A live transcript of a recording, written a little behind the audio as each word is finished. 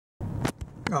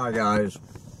Hi guys,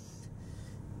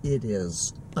 it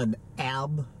is an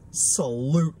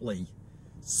absolutely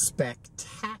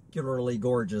spectacularly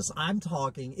gorgeous, I'm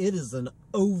talking, it is an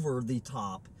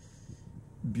over-the-top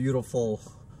beautiful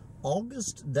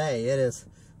August day. It is,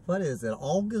 what is it,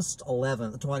 August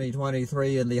 11th,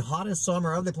 2023, in the hottest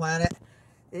summer of the planet.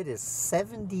 It is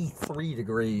 73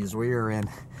 degrees. We are in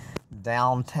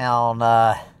downtown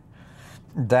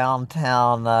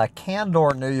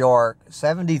Candor, New York.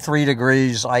 73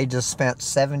 degrees. I just spent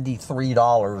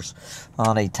 $73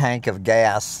 on a tank of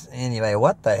gas. Anyway,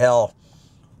 what the hell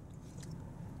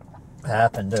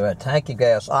happened to a tank of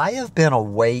gas? I have been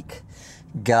awake,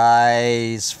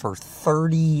 guys, for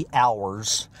 30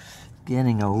 hours,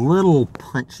 getting a little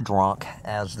punch drunk,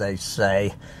 as they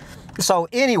say. So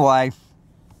anyway,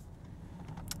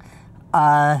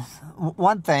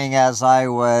 one thing, as I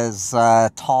was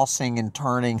tossing and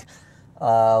turning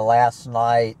last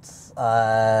night,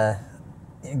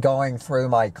 going through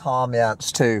my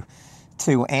comments to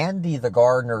Andy the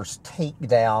gardener's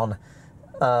takedown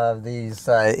of these,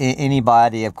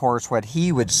 anybody, of course, what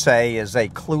he would say is a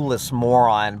clueless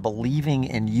moron believing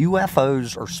in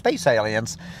UFOs or space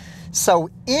aliens. So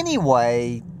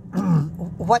anyway,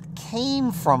 what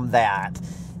came from that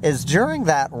is during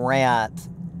that rant,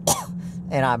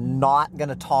 and I'm not going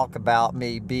to talk about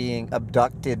me being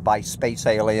abducted by space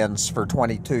aliens for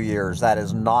 22 years. That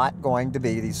is not going to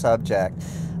be the subject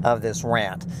of this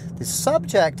rant. The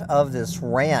subject of this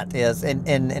rant is, and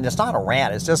it's not a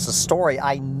rant, it's just a story.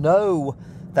 I know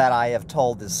that I have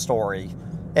told this story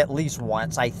at least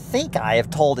once. I think I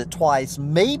have told it twice,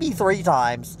 maybe 3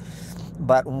 times.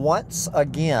 But once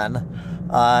again,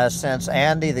 since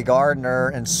Andy the gardener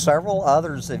and several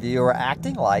others of you are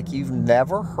acting like you've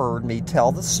never heard me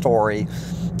tell the story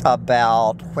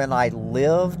about when I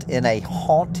lived in a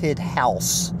haunted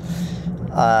house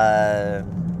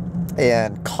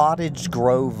in Cottage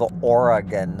Grove,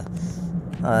 Oregon,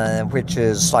 which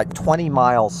is like 20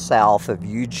 miles south of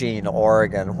Eugene,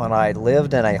 Oregon. When I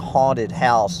lived in a haunted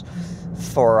house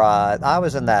for, I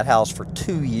was in that house for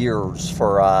 2 years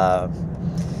for,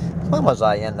 when was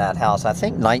I in that house? I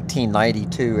think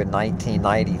 1992 and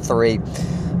 1993.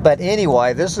 But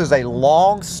anyway, this is a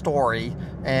long story,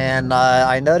 and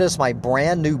I notice my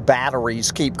brand new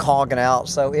batteries keep conking out.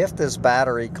 So if this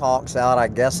battery conks out, I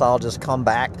guess I'll just come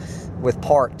back with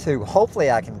part 2.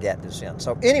 Hopefully I can get this in.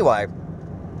 So anyway,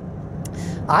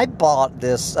 I bought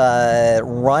this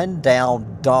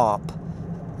rundown dump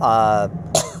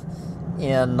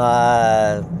in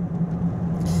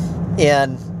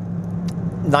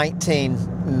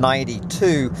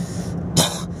 1992.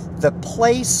 The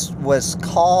place was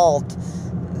called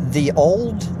the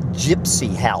Old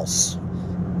Gypsy House.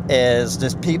 As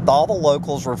this all the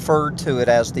locals referred to it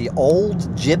as the Old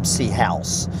Gypsy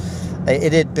House.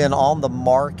 It had been on the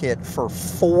market for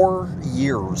 4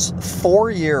 years. 4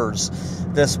 years,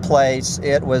 this place.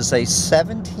 It was a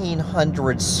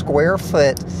 1,700 square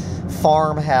foot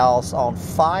farmhouse on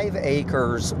 5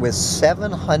 acres with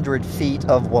 700 feet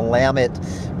of Willamette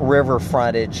River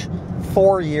frontage.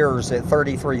 4 years at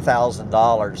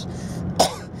 $33,000.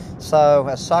 So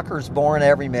a sucker's born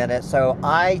every minute. So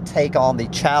I take on the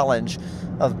challenge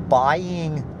of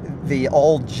buying the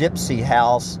Old Gypsy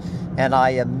House, and I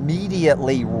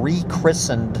immediately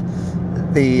rechristened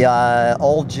the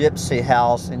Old Gypsy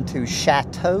House into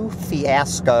Chateau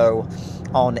Fiasco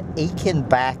on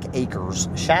Achenbach Acres.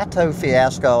 Chateau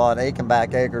Fiasco on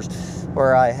Achenbach Acres,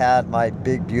 where I had my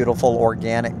big, beautiful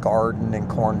organic garden and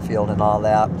cornfield and all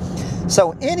that.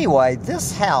 So anyway,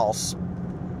 this house,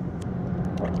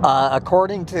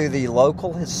 according to the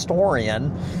local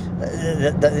historian,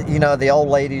 you know, the old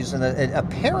ladies, and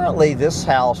apparently this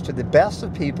house, to the best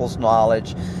of people's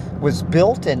knowledge, was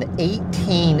built in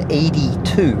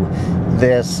 1882.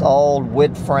 This old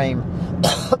wood frame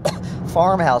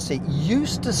farmhouse. It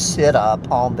used to sit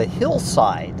up on the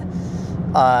hillside.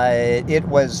 It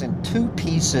was in 2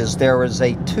 pieces. There was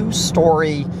a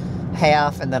 2-story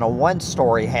half and then a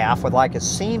 1-story half with like a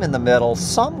seam in the middle.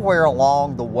 Somewhere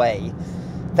along the way,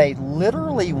 they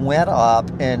literally went up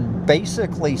and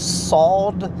basically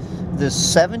sawed this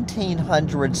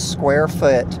 1,700 square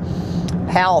foot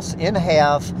house in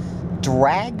half,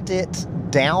 dragged it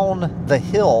down the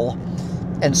hill,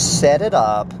 and set it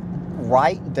up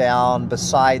right down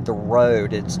beside the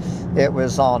road. It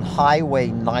was on Highway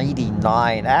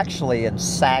 99, actually in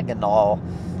Saginaw,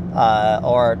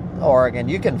 Oregon.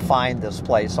 You can find this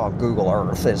place on Google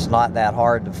Earth. It's not that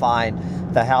hard to find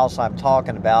the house I'm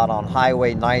talking about on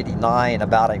Highway 99,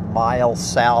 about a mile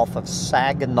south of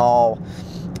Saginaw,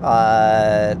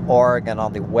 Oregon,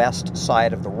 on the west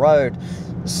side of the road.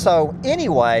 So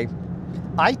anyway,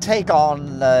 I take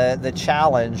on the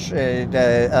challenge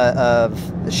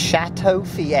of Chateau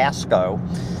Fiasco,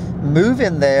 move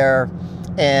in there,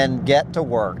 and get to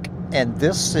work. And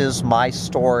this is my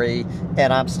story,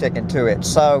 and I'm sticking to it.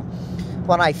 So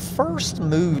when I first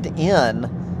moved in,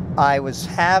 I was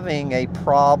having a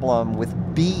problem with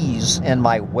bees in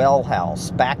my well house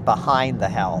back behind the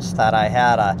house. That I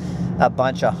had a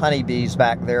bunch of honeybees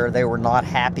back there. They were not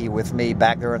happy with me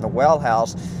back there in the well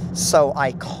house. So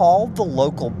I called the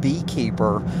local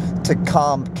beekeeper to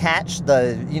come catch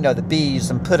the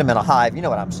bees and put them in a hive. You know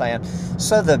what I'm saying?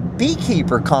 So the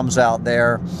beekeeper comes out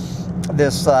there,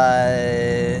 this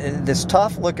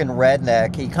tough-looking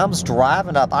redneck. He comes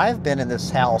driving up. I've been in this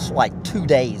house like 2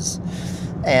 days.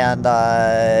 And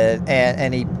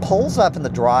he pulls up in the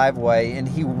driveway, and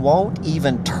he won't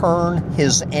even turn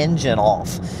his engine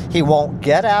off. He won't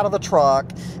get out of the truck.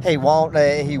 He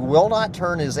will not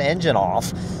turn his engine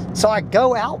off. So I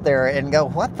go out there and go,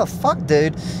 "What the fuck,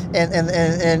 dude?"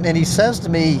 And he says to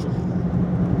me,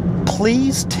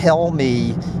 "Please tell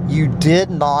me you did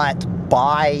not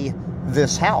buy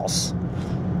this house."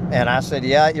 And I said,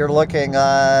 "Yeah, you're looking,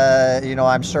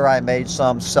 I'm sure I made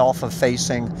some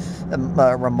self-effacing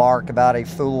remark about a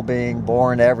fool being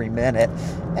born every minute."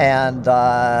 And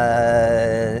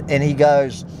he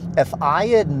goes, "If I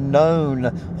had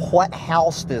known what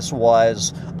house this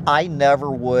was, I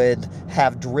never would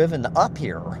have driven up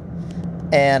here."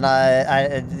 And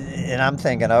I'm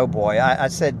thinking, oh boy. I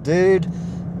said, "Dude,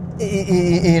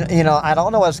 I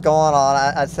don't know what's going on."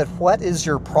 I said, "What is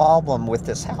your problem with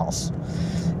this house?"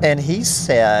 And he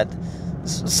said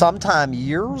sometime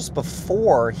years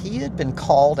before, he had been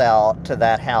called out to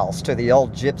that house, to the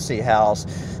old gypsy house,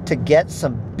 to get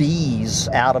some bees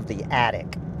out of the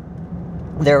attic.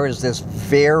 There is this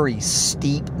very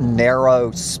steep,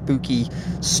 narrow, spooky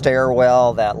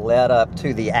stairwell that led up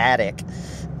to the attic.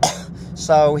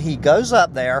 So he goes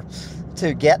up there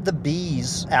to get the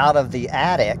bees out of the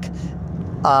attic.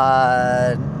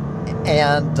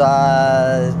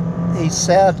 He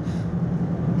said,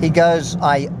 he goes,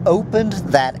 "I opened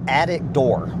that attic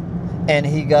door," and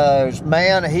he goes,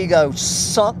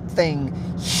 something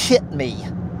hit me.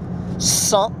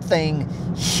 Something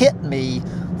hit me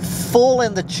full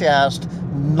in the chest,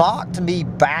 knocked me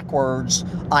backwards.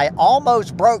 I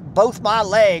almost broke both my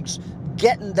legs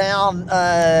getting down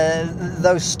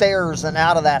those stairs and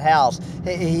out of that house.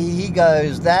 He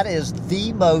goes, "That is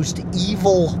the most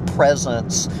evil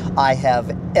presence I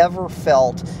have ever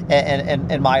felt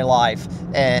in my life."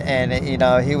 And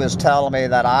he was telling me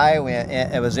that I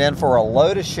was in for a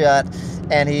load of shit,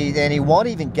 and he won't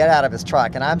even get out of his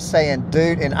truck. And I'm saying,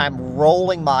 dude, and I'm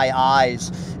rolling my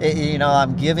eyes.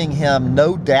 I'm giving him,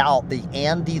 no doubt, the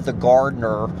Andy the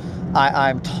Gardener.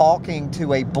 I'm talking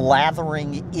to a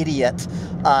blathering idiot,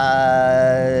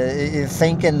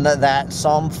 thinking that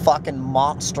some fucking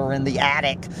monster in the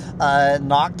attic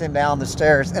knocked him down the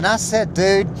stairs. And I said,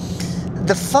 "Dude,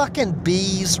 the fucking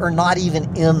bees are not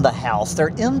even in the house. They're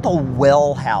in the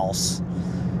well house.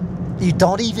 You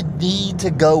don't even need to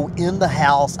go in the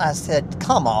house." I said,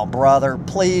 "Come on, brother,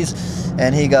 please."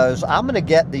 And he goes, "I'm going to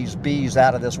get these bees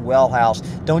out of this well house.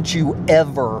 Don't you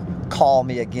ever call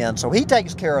me again." So he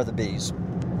takes care of the bees.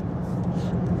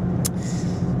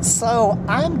 So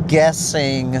I'm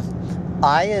guessing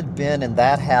I had been in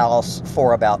that house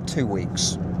for about 2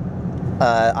 weeks.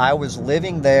 I was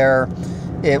living there.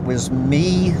 It was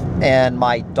me and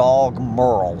my dog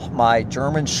Merle, my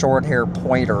German short-hair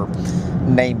pointer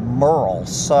named Merle.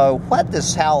 So what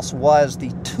this house was,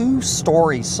 the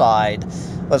two-story side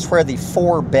was where the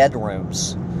 4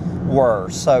 bedrooms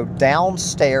were. So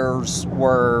downstairs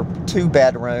were 2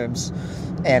 bedrooms,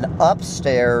 and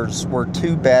upstairs were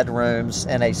 2 bedrooms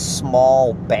and a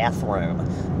small bathroom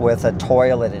with a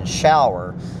toilet and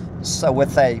shower. So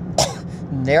with a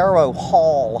narrow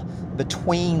hall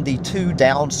between the 2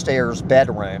 downstairs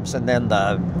bedrooms, and then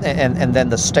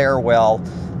the stairwell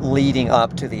leading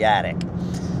up to the attic.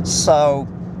 So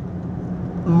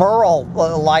Merle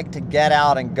liked to get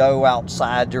out and go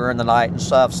outside during the night and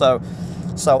stuff. So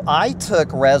I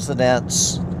took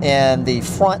residence in the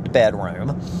front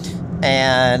bedroom,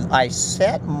 and I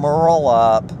set Merle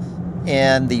up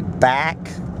in the back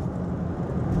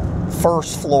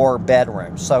first floor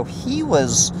bedroom. So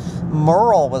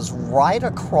Merle was right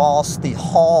across the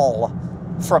hall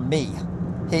from me.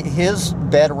 His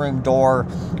bedroom door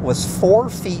was 4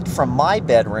 feet from my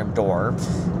bedroom door,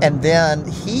 and then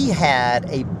he had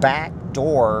a back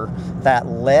door that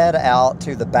led out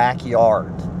to the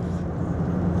backyard,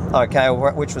 okay,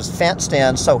 which was fenced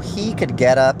in, so he could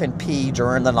get up and pee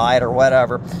during the night or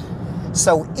whatever.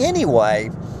 So anyway,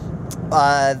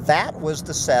 that was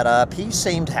the setup. He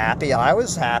seemed happy. I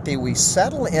was happy. We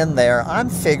settle in there. I'm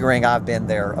figuring I've been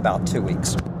there about 2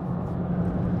 weeks.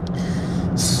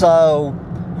 So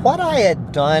what I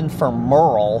had done for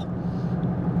Merle,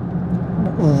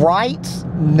 right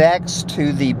next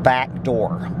to the back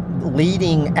door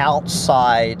leading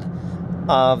outside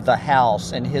of the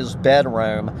house in his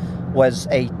bedroom, was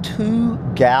a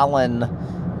 2-gallon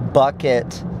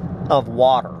bucket of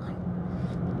water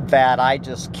that I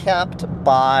just kept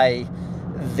by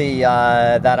the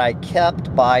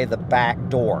back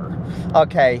door.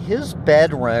 Okay, his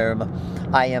bedroom,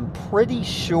 I am pretty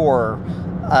sure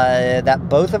that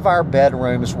both of our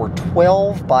bedrooms were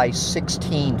 12 by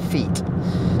 16 feet.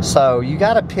 So you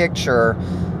got to picture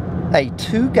a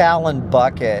 2-gallon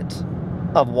bucket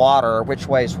of water, which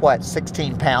weighs what,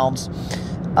 16 pounds,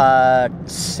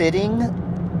 sitting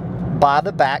by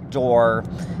the back door,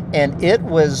 and it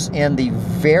was in the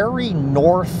very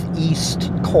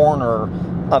northeast corner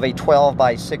of a 12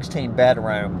 by 16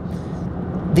 bedroom.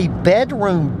 The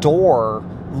bedroom door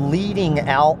leading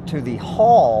out to the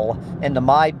hall into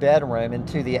my bedroom,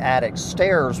 into the attic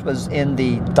stairs, was in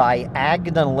the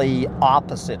diagonally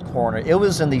opposite corner. It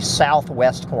was in the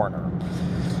southwest corner.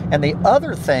 And the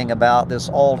other thing about this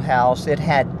old house, it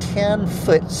had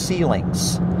 10-foot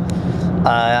ceilings.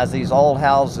 As these old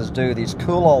houses do, these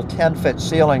cool old 10-foot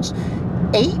ceilings.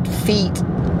 8 feet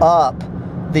up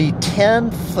the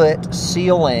 10-foot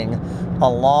ceiling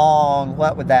along,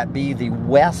 what would that be, the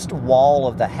west wall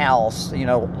of the house, you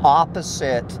know,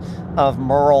 opposite of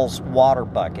Merle's water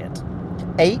bucket.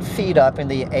 8 feet up in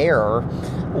the air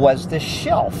was the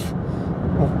shelf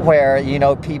where, you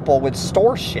know, people would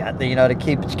store shit, you know, to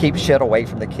keep shit away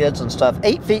from the kids and stuff.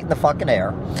 8 feet in the fucking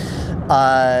air.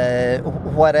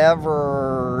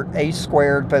 Whatever a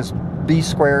squared plus b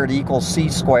squared equals c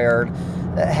squared,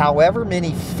 however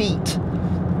many feet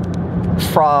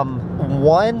from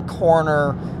one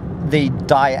corner, the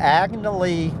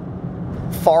diagonally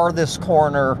farthest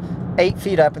corner, 8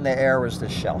 feet up in the air, was the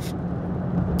shelf.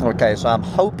 Okay, so I'm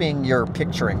hoping you're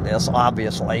picturing this.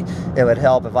 Obviously, it would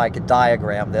help if I could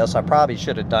diagram this. I probably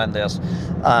should have done this,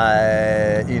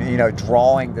 you know,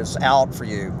 drawing this out for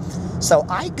you. So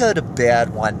I go to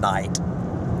bed one night.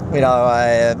 You know,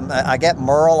 I get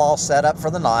Merle all set up for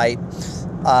the night.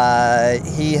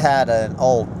 He had an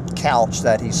old couch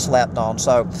that he slept on.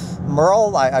 So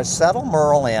Merle, I settle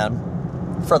Merle in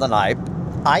for the night.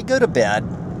 I go to bed.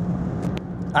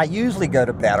 I usually go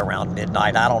to bed around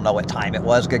midnight. I don't know what time it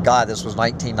was. Good God, this was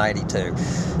 1992.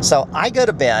 So I go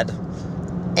to bed,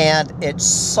 and at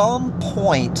some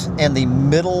point in the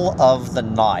middle of the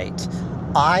night,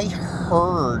 I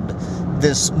heard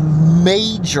this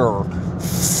major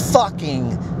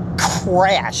fucking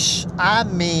crash. I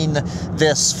mean,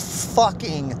 this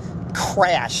fucking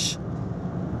crash.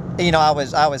 You know, I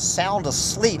was sound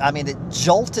asleep. I mean, it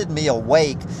jolted me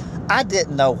awake. I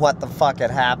didn't know what the fuck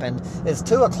had happened. It's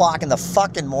 2 o'clock in the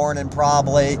fucking morning,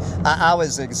 probably. I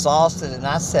was exhausted, and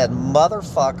I said,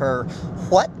 motherfucker,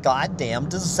 what goddamn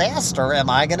disaster am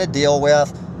I going to deal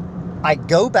with? I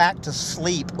go back to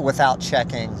sleep without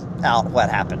checking out what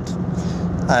happened.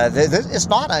 It's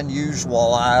not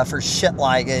unusual for shit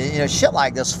like, you know, shit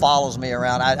like this follows me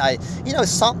around. You know,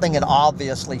 something had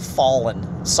obviously fallen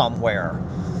somewhere.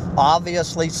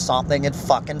 Obviously something had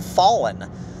fucking fallen.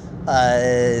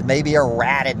 Maybe a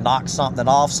rat had knocked something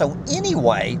off. So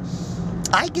anyway,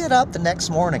 I get up the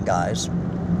next morning, guys,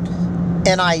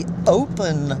 and I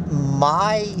open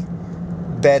my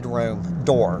bedroom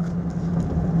door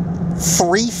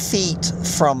 3 feet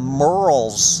from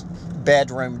Merle's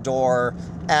bedroom door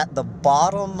at the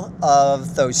bottom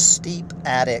of that steep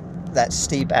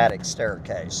attic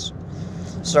staircase.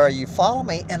 So you follow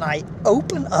me, and I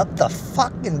open up the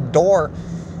fucking door,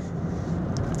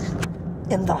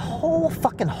 and the whole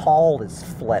fucking hall is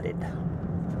flooded.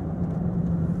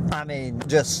 I mean,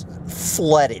 just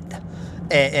flooded.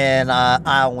 And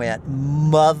I went,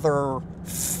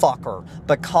 motherfucker,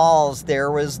 because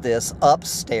there was this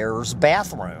upstairs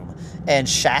bathroom and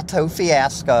Chateau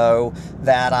Fiasco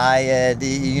that I had,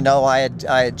 you know, I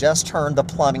had just turned the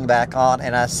plumbing back on,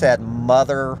 and I said,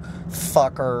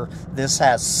 motherfucker, this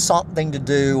has something to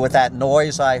do with that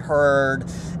noise I heard.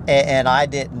 And I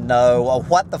didn't know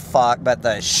what the fuck, but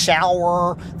the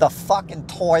shower, the fucking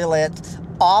toilet,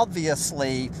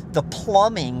 obviously the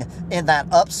plumbing in that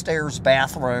upstairs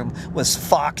bathroom was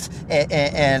fucked,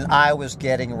 and I was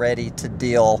getting ready to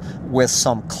deal with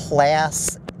some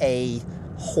Class A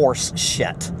horse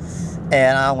shit.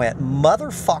 And I went,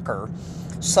 motherfucker.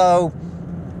 So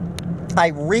I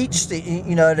reached,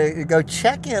 you know, to go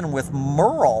check in with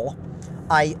Merle.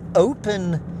 I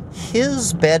open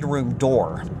his bedroom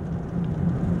door,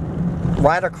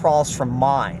 right across from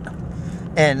mine.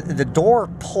 And the door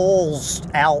pulls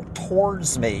out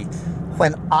towards me.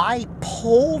 When I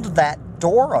pulled that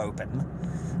door open,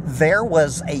 there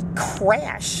was a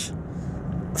crash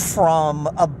from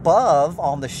above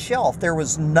on the shelf. There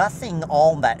was nothing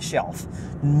on that shelf.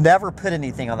 Never put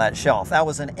anything on that shelf. That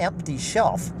was an empty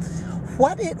shelf.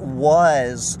 What it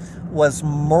was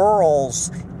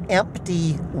Merle's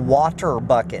empty water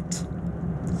bucket.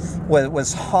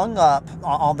 Was hung up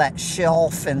on that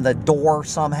shelf in the door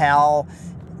somehow.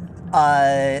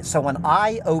 So when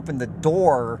I opened the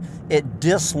door, it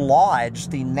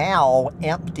dislodged the now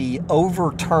empty,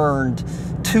 overturned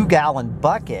 2-gallon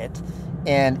bucket,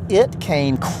 and it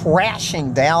came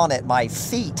crashing down at my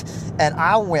feet. And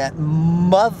I went,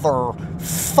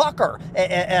 motherfucker.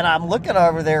 And I'm looking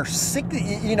over there,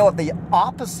 you know, at the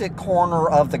opposite corner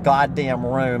of the goddamn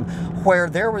room, where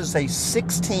there was a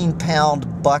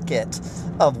 16-pound bucket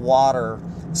of water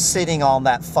sitting on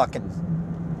that fucking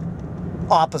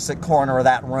opposite corner of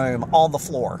that room on the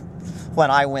floor when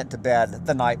I went to bed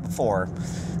the night before.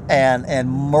 And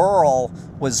Merle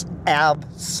was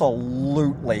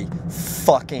absolutely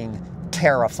fucking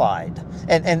terrified.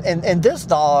 And this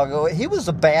dog, he was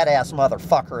a badass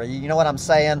motherfucker. You know what I'm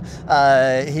saying?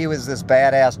 He was this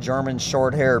badass German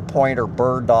short-haired pointer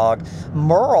bird dog.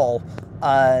 Merle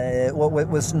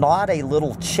was not a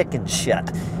little chicken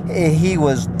shit. He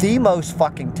was the most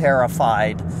fucking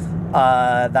terrified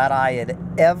that I had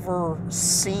ever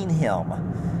seen him.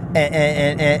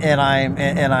 And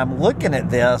I'm looking at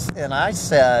this, and I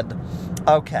said,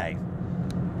 okay,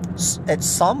 at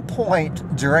some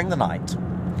point during the night,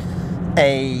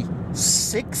 a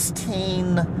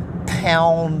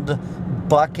 16-pound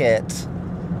bucket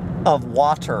of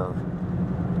water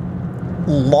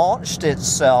launched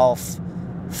itself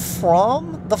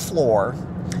from the floor,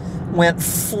 went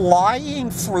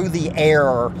flying through the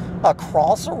air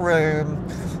across a room,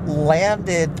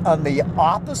 landed on the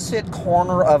opposite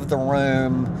corner of the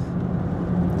room,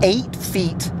 8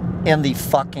 feet in the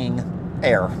fucking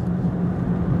air.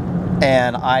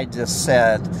 And I just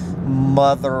said,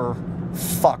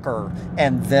 motherfucker.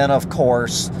 And then, of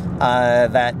course,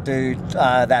 that dude,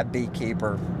 that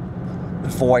beekeeper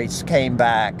voice came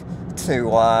back to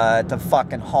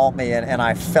fucking haunt me, and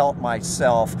I felt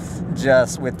myself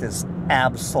just with this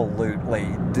absolutely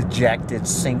dejected,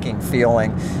 sinking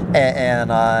feeling,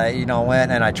 and you know,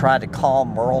 went and I tried to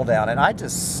calm Merle down, and I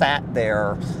just sat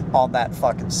there on that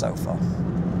fucking sofa,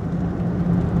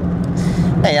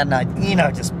 and you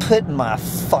know, just putting my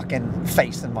fucking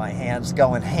face in my hands,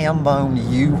 going,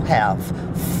 Hambone, you have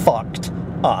fucked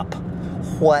up.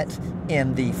 What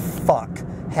in the fuck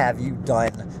have you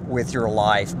done with your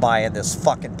life buying this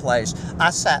fucking place?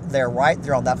 I sat there right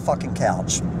there on that fucking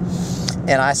couch,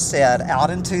 and I said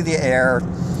out into the air,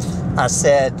 I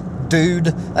said,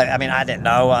 dude, I mean, I didn't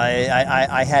know.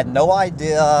 I had no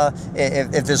idea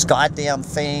if this goddamn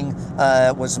thing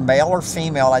was male or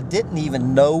female. I didn't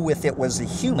even know if it was a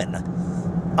human.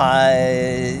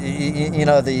 You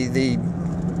know, the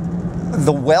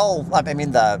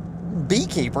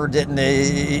beekeeper didn't,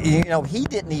 you know, he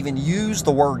didn't even use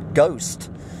the word ghost.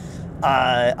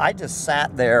 I just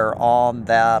sat there on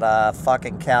that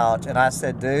fucking couch, and I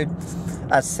said, dude,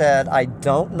 I said, I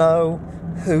don't know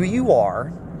who you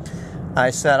are.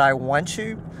 I said, I want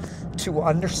you to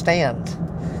understand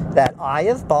that I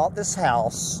have bought this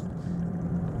house,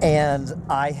 and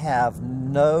I have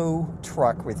no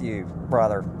truck with you,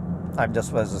 brother. I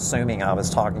just was assuming I was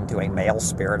talking to a male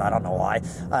spirit. I don't know why.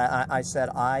 I said,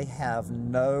 I have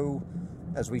no,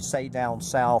 as we say down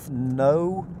south,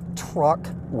 no truck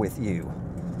with you.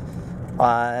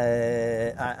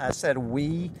 I said,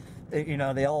 we, you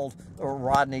know, the old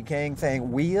Rodney King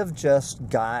thing, we have just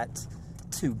got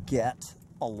to get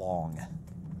along.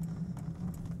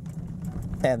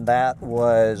 And that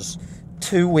was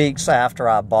 2 weeks after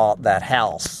I bought that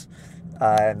house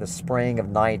in the spring of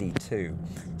 '92.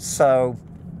 So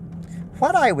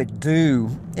what I would do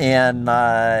on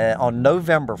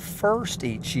November 1st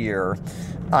each year,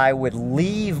 I would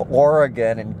leave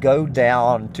Oregon and go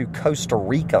down to Costa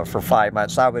Rica for 5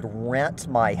 months. I would rent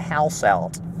my house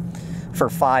out for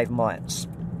 5 months,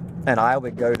 and I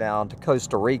would go down to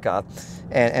Costa Rica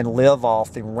and live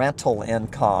off the rental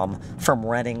income from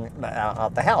renting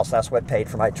out the house. That's what paid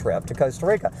for my trip to Costa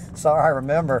Rica. So I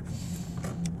remember,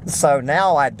 so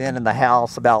now I'd been in the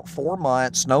house about 4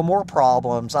 months, no more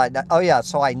problems. Oh yeah,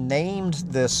 so I named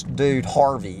this dude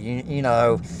Harvey. You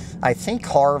know, I think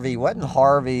Harvey, wasn't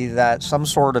Harvey that some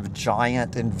sort of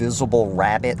giant invisible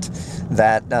rabbit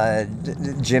that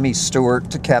Jimmy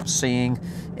Stewart kept seeing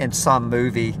in some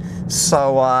movie?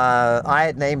 So I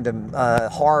had named him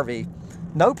Harvey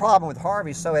No problem with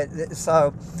Harvey.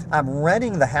 So I'm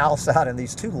renting the house out, and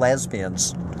these two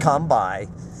lesbians come by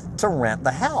to rent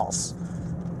the house.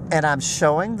 And I'm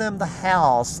showing them the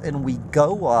house, and we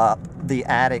go up the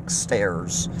attic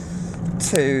stairs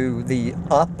to the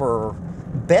upper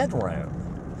bedroom.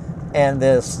 And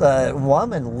this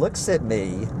woman looks at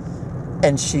me,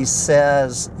 and she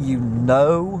says, "You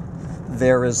know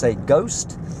there is a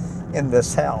ghost in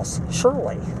this house,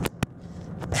 surely?"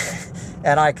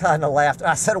 And I kind of laughed.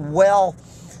 I said, "Well,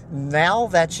 now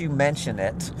that you mention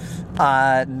it,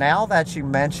 I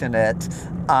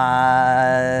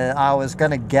was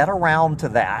going to get around to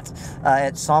that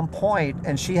at some point."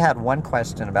 And she had one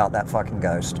question about that fucking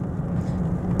ghost.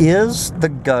 Is the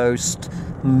ghost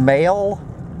male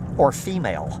or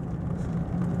female?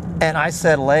 And I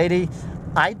said, "Lady,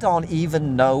 I don't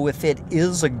even know if it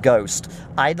is a ghost.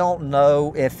 I don't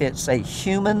know if it's a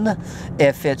human,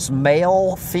 if it's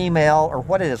male, female, or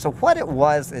what it is." So what it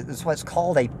was is what's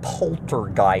called a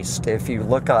poltergeist. If you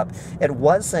look up, it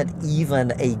wasn't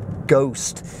even a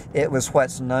ghost. It was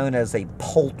what's known as a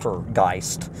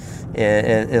poltergeist,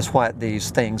 is what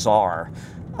these things are.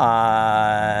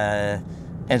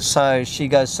 And so she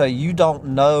goes, "So you don't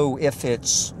know if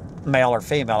it's male or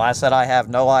female?" I said, "I have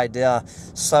no idea."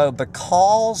 So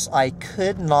because I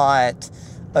could not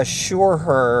assure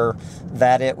her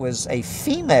that it was a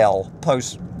female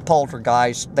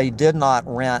poltergeist, they did not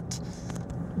rent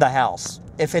the house.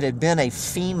 If it had been a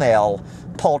female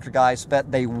poltergeist,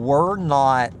 but they were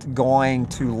not going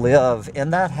to live in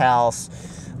that house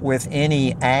with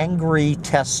any angry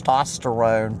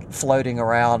testosterone floating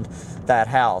around that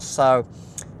house. So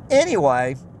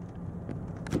anyway,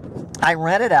 I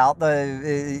rented out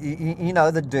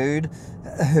the dude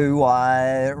who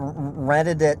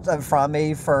rented it from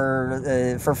me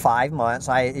for 5 months.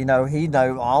 He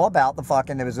knew all about the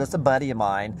fucking. It was just a buddy of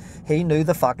mine. He knew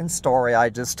the fucking story I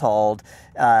just told.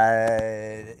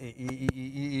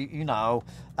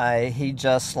 He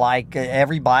just, like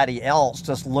everybody else,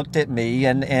 just looked at me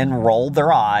and rolled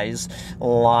their eyes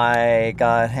like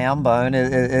Hambone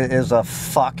is a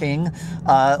fucking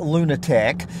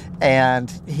lunatic,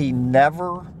 and he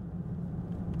never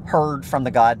heard from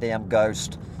the goddamn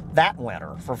ghost that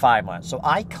winter for 5 months. So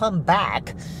I come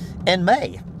back in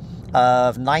May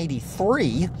of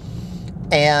 '93,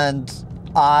 and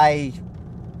I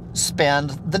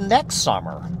spend the next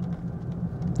summer.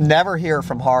 Never hear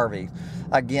from Harvey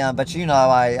again. But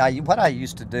what I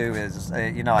used to do is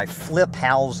I flip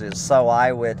houses, so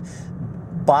I would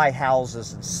buy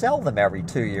houses and sell them every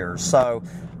 2 years. So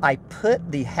I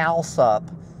put the house up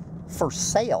for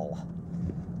sale,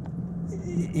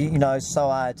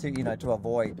 to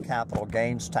avoid capital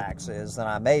gains taxes, and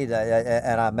I made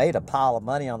a pile of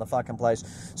money on the fucking place.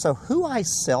 So who I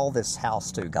sell this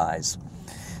house to, guys,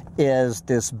 is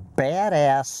this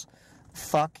badass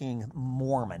fucking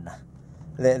Mormon.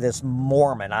 This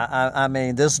Mormon. I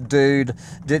mean, this dude,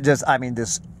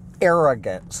 this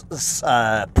arrogant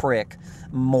prick.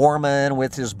 Mormon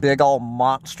with his big old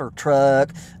monster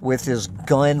truck, with his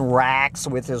gun racks,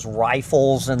 with his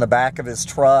rifles in the back of his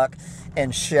truck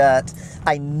and shit.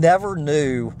 I never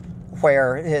knew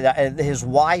where his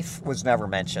wife was never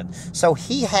mentioned. So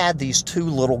he had these two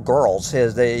little girls,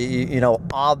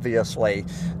 obviously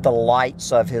the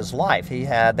lights of his life.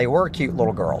 They were cute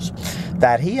little girls.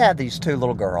 That he had these two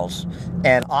little girls,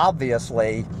 and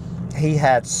obviously he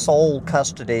had sole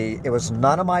custody. It was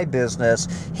none of my business.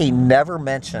 He never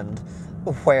mentioned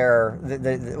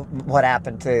what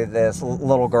happened to this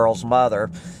little girl's mother.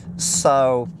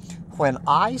 So when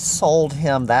I sold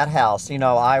him that house,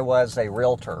 I was a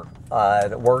realtor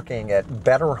working at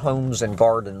Better Homes and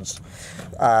Gardens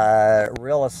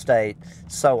real estate.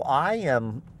 So I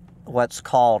am what's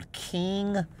called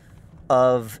king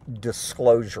of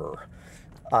disclosure.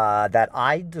 That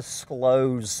I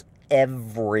disclose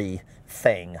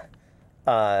everything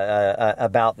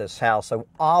about this house. So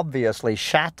obviously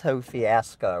Chateau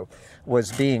Fiasco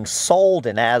was being sold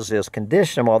in as-is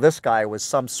condition. Well, this guy was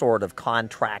some sort of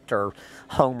contractor,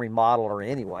 home remodeler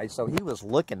anyway, so he was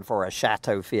looking for a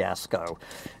Chateau Fiasco.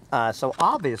 So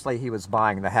obviously he was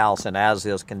buying the house in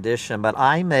as-is condition, but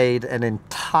I made an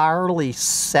entirely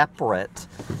separate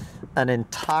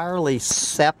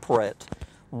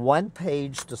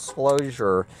one-page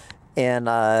disclosure in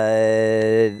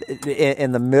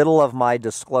the middle of my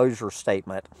disclosure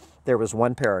statement. There was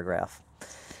one paragraph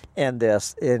in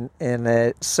this, and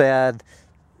it said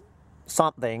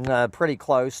something pretty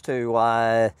close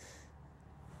to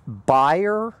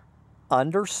buyer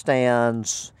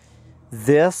understands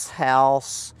this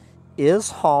house is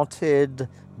haunted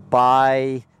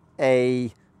by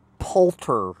a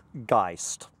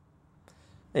poltergeist.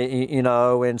 you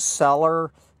know, and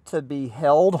seller to be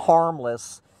held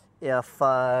harmless if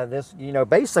this, you know,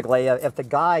 basically, if the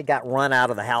guy got run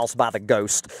out of the house by the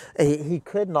ghost, he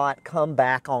could not come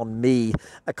back on me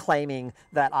claiming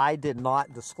that I did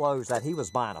not disclose that he was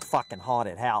buying a fucking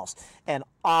haunted house. And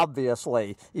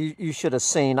obviously, you should have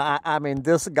seen, I mean,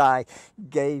 this guy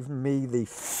gave me the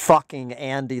fucking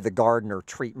Andy the Gardener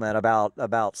treatment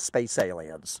about space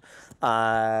aliens.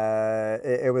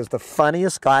 It was the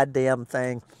funniest goddamn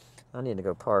thing. I need to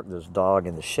go park this dog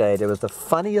in the shade. It was the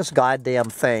funniest goddamn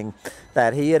thing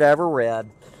that he had ever read.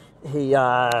 He,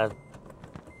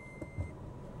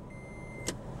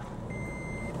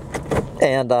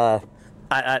 and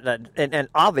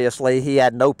obviously he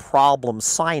had no problem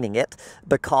signing it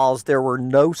because there were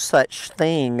no such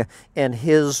thing in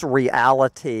his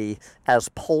reality as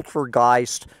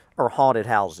poltergeist or haunted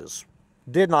houses.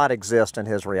 Did not exist in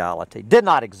his reality. Did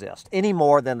not exist any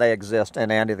more than they exist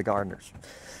in Andy the Gardener's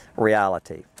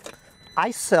reality.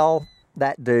 I sell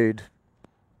that dude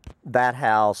that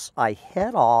house. I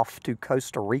head off to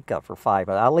Costa Rica for 5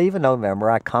 months. I leave in November.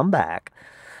 I come back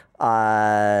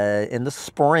in the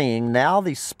spring, now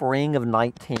the spring of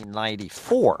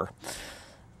 1994.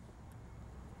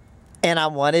 And I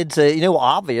wanted to, you know,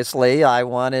 obviously I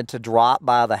wanted to drop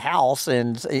by the house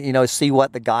and, you know, see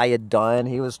what the guy had done.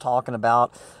 He was talking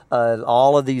about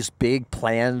all of these big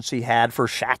plans he had for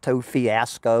Chateau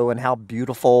Fiasco and how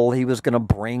beautiful he was going to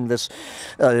bring this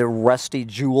rusty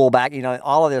jewel back, you know,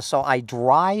 all of this. So I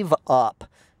drive up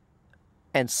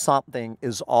and something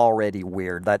is already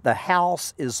weird. That the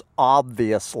house is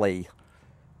obviously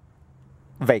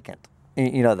vacant.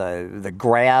 You know, the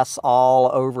grass all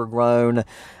overgrown.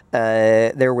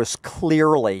 There was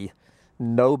clearly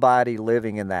nobody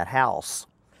living in that house.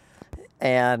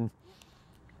 And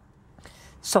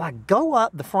so I go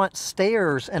up the front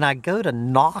stairs and I go to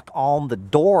knock on the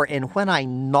door. And when I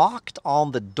knocked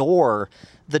on the door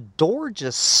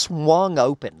just swung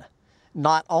open.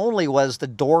 Not only was the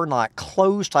door not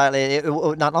closed tightly,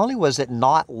 not only was it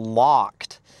not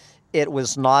locked, it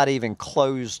was not even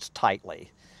closed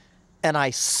tightly. And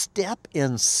I step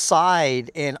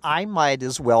inside, and I might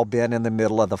as well been in the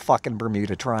middle of the fucking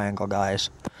Bermuda Triangle,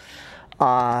 guys.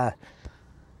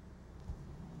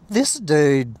 This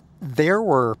dude, there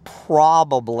were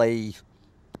probably,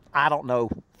 I don't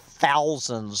know,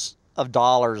 thousands of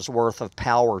dollars worth of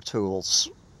power tools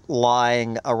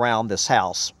lying around this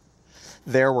house.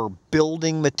 There were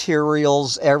building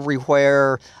materials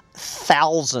everywhere,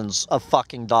 thousands of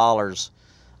fucking dollars.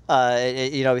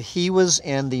 You know, he was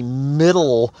in the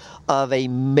middle of a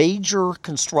major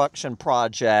construction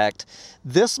project.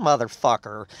 This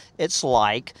motherfucker, it's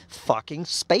like fucking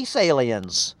space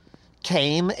aliens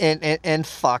came and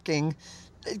fucking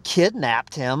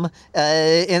kidnapped him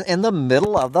in the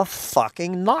middle of the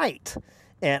fucking night.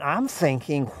 And I'm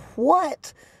thinking,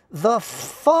 what the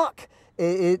fuck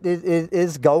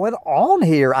is going on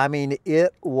here? I mean,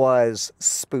 it was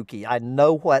spooky. I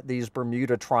know what these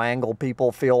Bermuda Triangle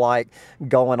people feel like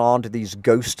going on to these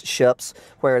ghost ships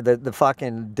where the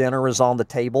fucking dinner is on the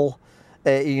table.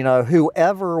 You know,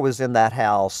 whoever was in that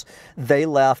house, they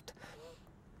left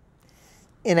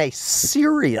in a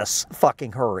serious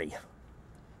fucking hurry.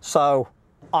 So,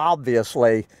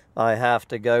 obviously, I have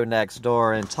to go next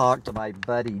door and talk to my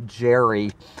buddy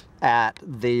Jerry at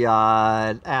the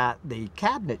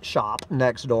cabinet shop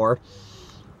next door.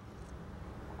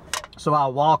 So I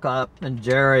walk up and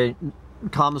Jerry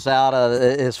comes out of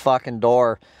his fucking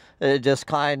door, just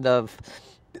kind of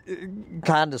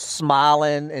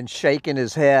smiling and shaking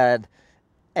his head,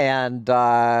 and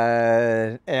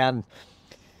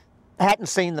hadn't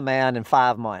seen the man in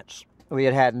 5 months. We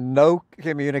had had no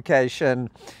communication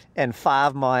in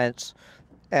 5 months,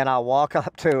 and I walk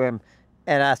up to him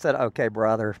and I said, "Okay,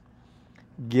 brother,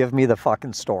 give me the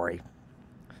fucking story."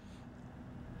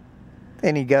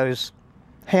 And he goes,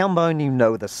 "Hambone, you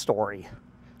know the story.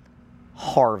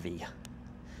 Harvey."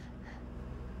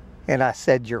 And I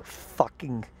said, "You're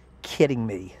fucking kidding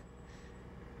me."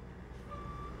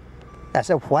 I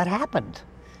said, "What happened?"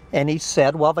 And he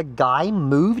said, "Well, the guy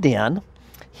moved in.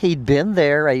 He'd been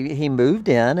there. He moved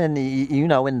in, and you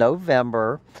know, in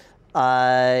November,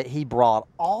 he brought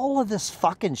all of this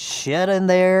fucking shit in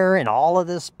there and all of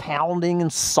this pounding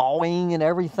and sawing and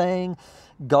everything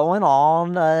going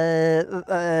on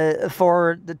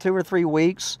for the 2 or 3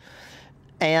 weeks.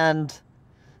 And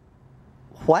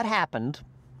what happened,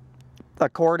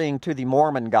 according to the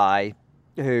Mormon guy,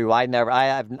 who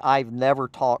I've never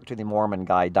talked to the Mormon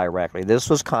guy directly. This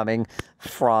was coming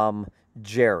from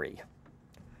Jerry.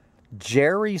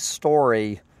 Jerry's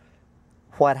story,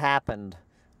 what happened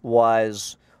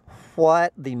was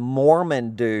what the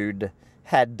Mormon dude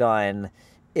had done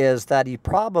is that he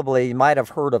probably might have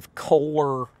heard of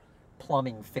Kohler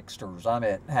plumbing fixtures. I'm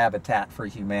at Habitat for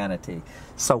Humanity.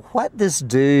 So what this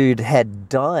dude had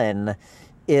done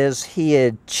is he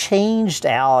had changed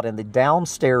out in the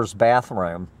downstairs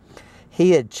bathroom.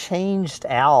 He had changed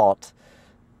out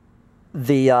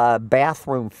the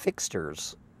bathroom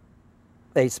fixtures.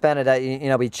 They spent it, you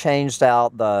know, he changed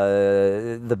out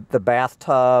the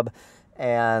bathtub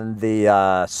and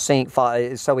the sink.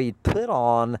 So he put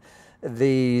on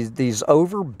these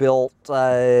overbuilt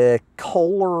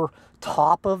Kohler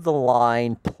top of the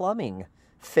line plumbing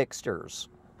fixtures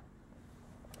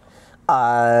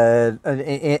in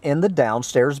the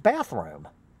downstairs bathroom.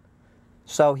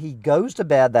 So he goes to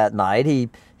bed that night. He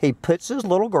puts his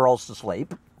little girls to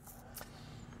sleep.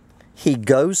 He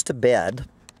goes to bed.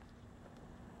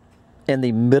 In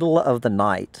the middle of the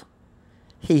night,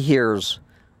 he hears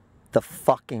the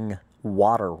fucking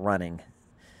water running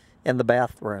in the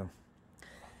bathroom.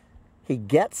 He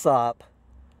gets up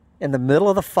in the middle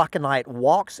of the fucking night,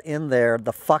 walks in there.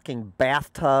 The fucking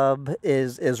bathtub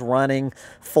is running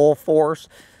full force.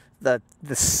 The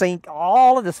sink,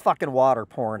 all of this fucking water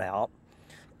pouring out.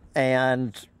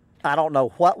 And I don't know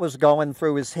what was going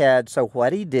through his head. So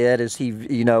what he did is he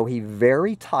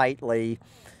very tightly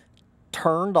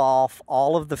turned off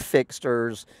all of the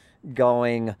fixtures,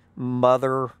 going,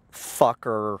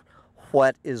 motherfucker,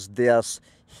 what is this?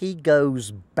 He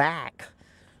goes back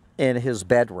in his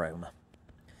bedroom.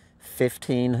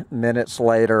 15 minutes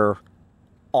later,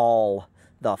 all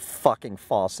the fucking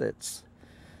faucets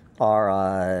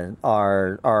are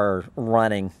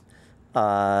running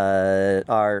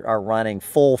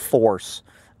full force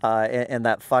in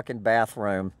that fucking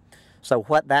bathroom. So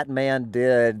what that man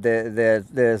did,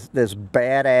 this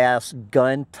badass,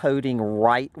 gun-toting,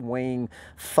 right-wing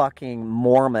fucking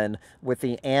Mormon with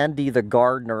the Andy the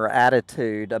Gardener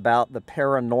attitude about the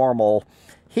paranormal,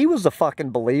 he was a fucking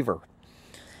believer.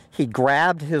 He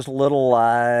grabbed his little,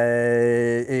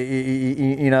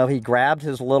 he grabbed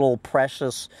his little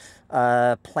precious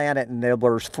planet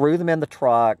nibblers, threw them in the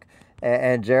truck,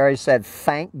 and Jerry said,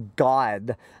 thank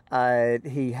God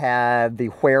he had the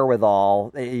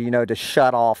wherewithal, to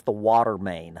shut off the water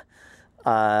main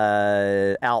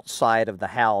outside of the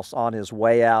house on his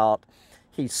way out.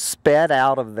 He sped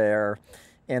out of there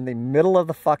in the middle of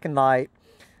the fucking night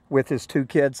with his 2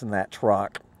 kids in that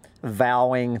truck,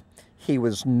 vowing he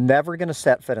was never going to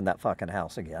set foot in that fucking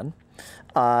house again.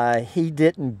 He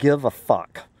didn't give a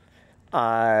fuck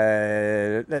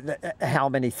how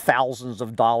many thousands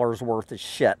of dollars worth of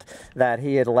shit that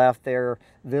he had left there.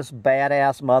 This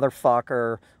badass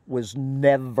motherfucker was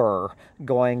never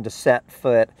going to set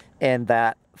foot in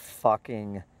that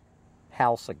fucking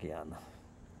house again.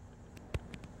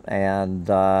 And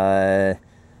then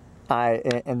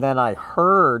I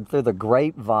heard through the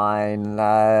grapevine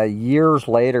years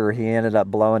later he ended up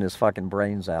blowing his fucking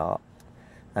brains out,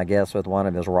 I guess with one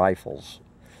of his rifles.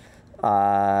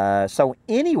 So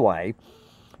anyway,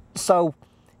 so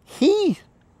he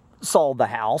sold the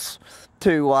house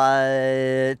to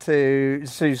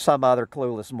some other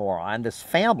clueless moron, this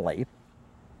family.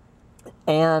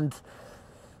 And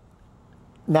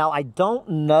now I don't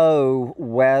know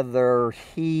whether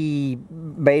he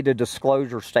made a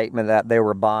disclosure statement that they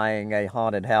were buying a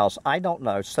haunted house. I don't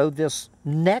know. So this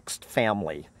next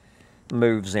family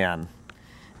moves in,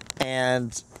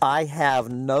 and I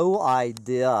have no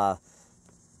idea.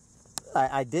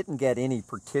 I didn't get any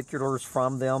particulars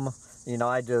from them.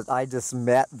 I just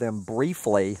met them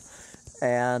briefly,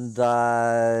 and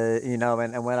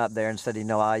and went up there and said,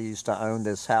 I used to own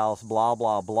this house, blah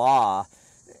blah blah,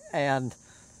 and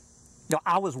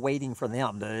I was waiting for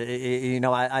them to,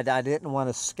 I didn't want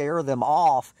to scare them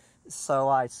off, so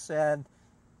I said,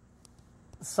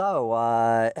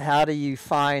 so how do you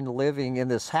find living in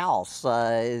this house?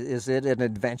 Is it an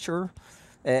adventure?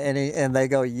 And they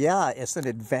go, yeah, it's an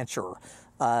adventure.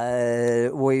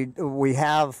 We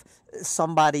have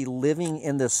somebody living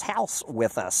in this house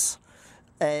with us.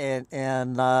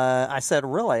 And I said,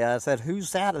 really? I said,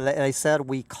 who's that? And they said,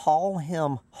 we call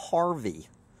him Harvey.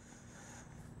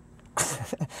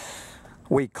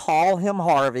 We call him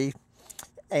Harvey.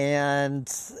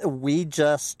 And we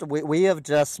have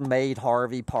just made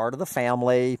Harvey part of the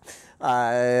family.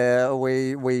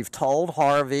 We've told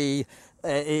Harvey,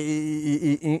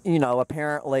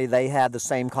 apparently they had the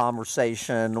same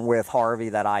conversation with Harvey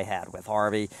that I had with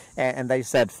Harvey, and they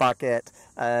said, fuck it,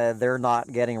 they're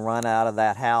not getting run out of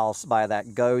that house by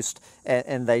that ghost,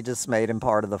 and they just made him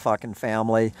part of the fucking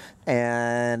family.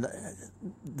 And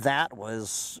that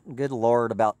was, good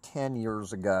Lord, about 10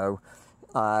 years ago.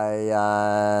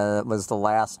 I was the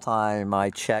last time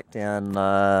I checked in,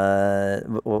 last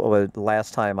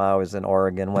time I was in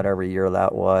Oregon, whatever year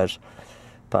that was,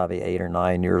 probably 8 or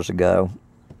 9 years ago.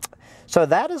 So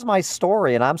that is my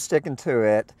story, and I'm sticking to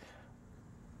it.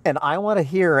 And I want to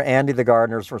hear Andy the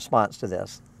gardener's response to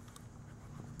this.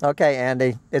 Okay,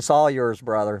 Andy, it's all yours,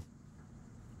 brother.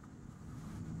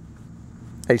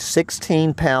 A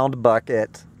 16-pound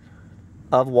bucket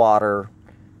of water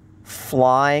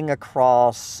flying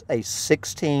across a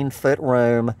 16-foot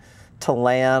room to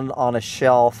land on a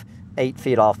shelf 8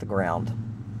 feet off the ground.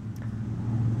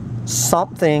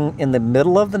 Something in the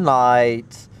middle of the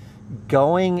night,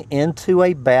 going into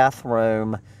a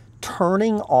bathroom,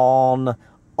 turning on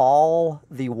all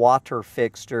the water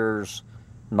fixtures,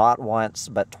 not once,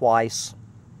 but twice.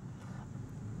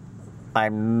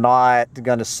 I'm not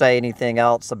going to say anything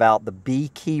else about the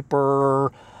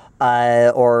beekeeper,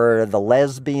 or the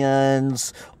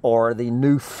lesbians, or the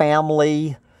new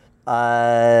family.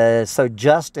 So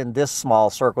just in this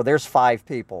small circle, there's 5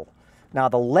 people. Now,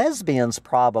 the lesbians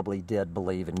probably did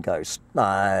believe in ghosts,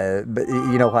 but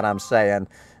you know what I'm saying.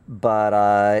 But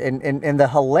and the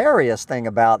hilarious thing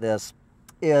about this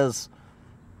is,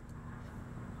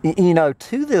 you know,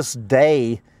 to this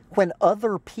day, when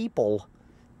other people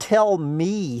tell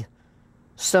me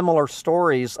similar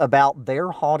stories about their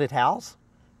haunted house,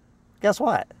 guess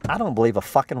what? I don't believe a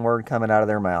fucking word coming out of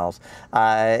their mouths.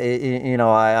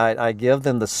 I give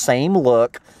them the same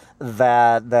look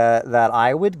that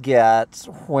I would get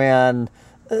when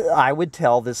I would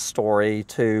tell this story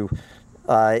to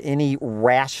any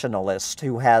rationalist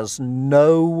who has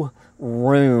no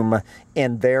room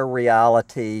in their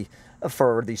reality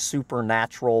for the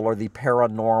supernatural or the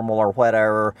paranormal or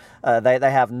whatever. They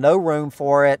have no room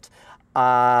for it.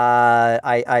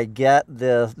 I get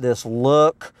this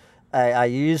look. I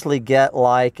usually get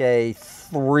like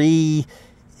maybe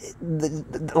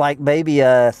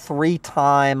a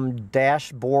 3-time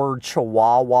dashboard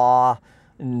chihuahua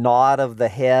nod of the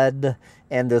head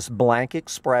and this blank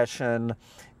expression,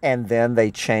 and then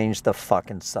they change the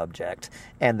fucking subject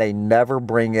and they never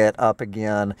bring it up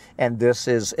again. And this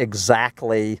is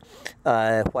exactly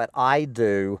what I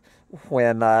do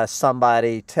when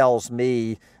somebody tells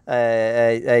me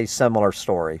a similar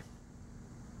story.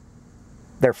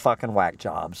 They're fucking whack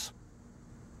jobs.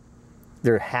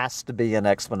 There has to be an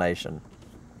explanation.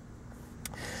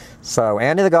 So,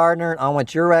 Andy the gardener, I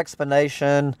want your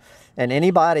explanation, and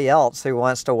anybody else who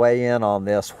wants to weigh in on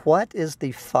this. What is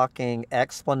the fucking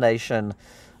explanation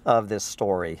of this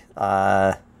story?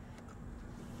 I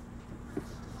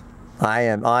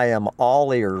am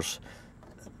all ears.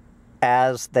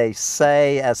 As they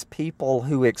say, as people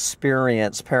who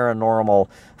experience paranormal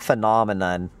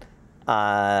phenomenon,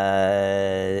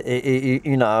 I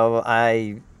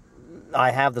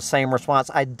have the same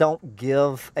response. I don't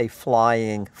give a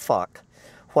flying fuck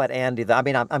what Andy,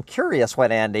 I'm curious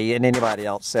what Andy and anybody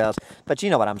else says, but you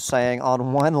know what I'm saying.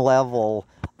 On one level,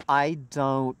 I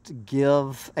don't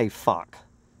give a fuck,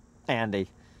 Andy,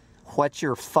 what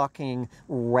your fucking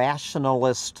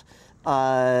rationalist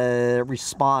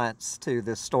response to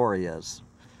this story is.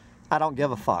 I don't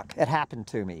give a fuck. It happened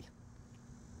to me.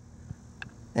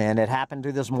 And it happened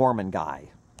to this Mormon guy.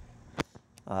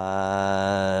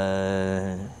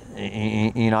 I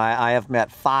have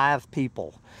met 5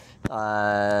 people.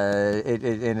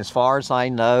 And as far as I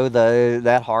know,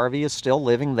 that Harvey is still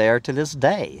living there to this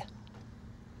day.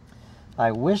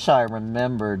 I wish I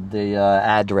remembered the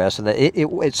address of that.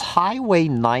 It's Highway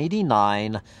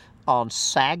 99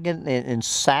 in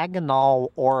Saginaw,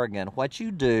 Oregon. What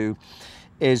you do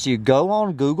is you go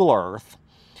on Google Earth,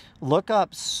 look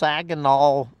up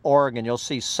Saginaw, Oregon. You'll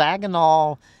see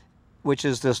Saginaw, which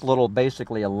is this little,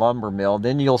 basically a lumber mill.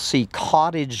 Then you'll see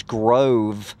Cottage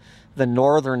Grove, the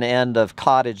northern end of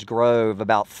Cottage Grove,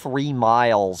 about 3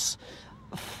 miles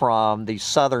from the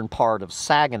southern part of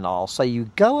Saginaw. So you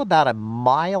go about a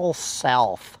mile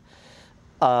south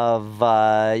of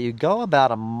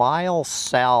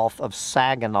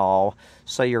Saginaw.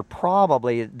 So you're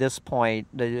probably at this point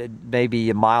maybe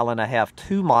a mile and a half,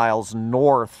 2 miles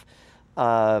north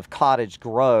of Cottage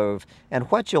Grove. And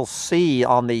what you'll see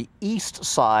on the east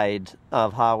side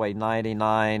of Highway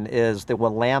 99 is the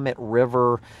Willamette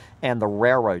River and the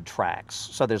railroad tracks.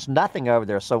 So there's nothing over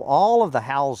there. So all of the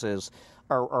houses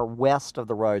are west of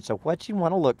the road. So what you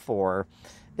want to look for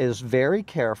is very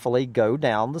carefully go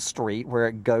down the street where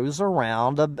it goes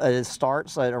around, it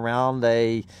starts around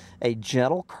a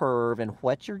gentle curve, and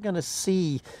what you're going to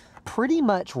see pretty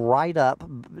much right up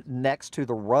next to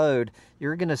the road,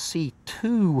 you're going to see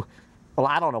 2 well,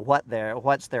 I don't know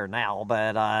what's there now,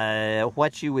 but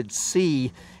what you would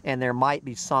see, and there might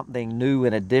be something new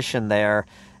in addition there.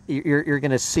 You're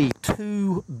going to see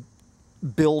two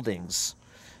buildings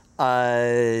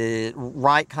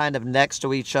right kind of next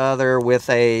to each other with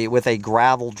a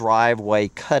gravel driveway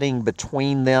cutting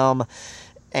between them,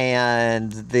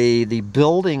 and the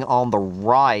building on the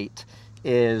right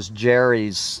is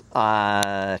Jerry's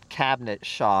cabinet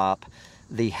shop.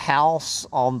 The house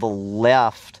on the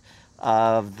left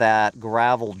of that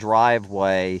gravel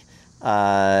driveway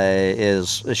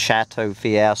is Chateau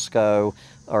Fiasco,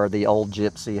 or the Old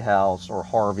Gypsy House, or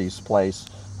Harvey's Place,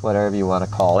 whatever you want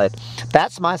to call it.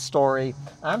 That's my story.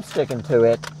 I'm sticking to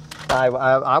it.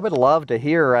 I would love to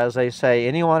hear, as they say,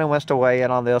 anyone who wants to weigh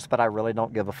in on this, but I really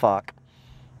don't give a fuck.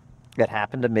 It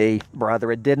happened to me,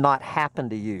 brother. It did not happen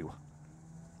to you.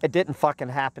 It didn't fucking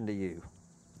happen to you.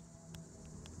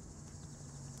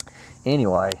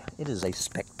 Anyway, it is a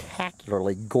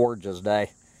spectacularly gorgeous day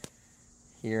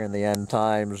here in the end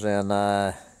times, and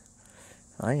I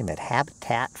am at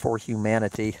Habitat for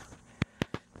Humanity,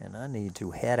 and I need to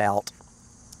head out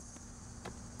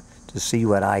to see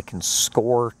what I can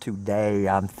score today.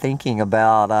 I'm thinking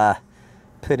about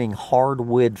putting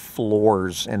hardwood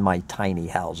floors in my tiny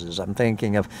houses. I'm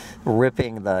thinking of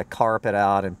ripping the carpet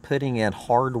out and putting in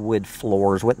hardwood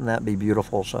floors. Wouldn't that be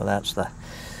beautiful? So that's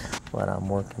what I'm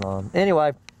working on.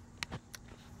 Anyway,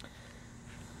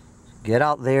 get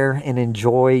out there and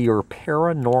enjoy your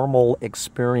paranormal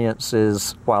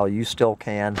experiences while you still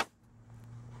can.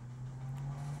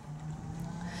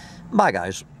 Bye,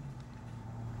 guys.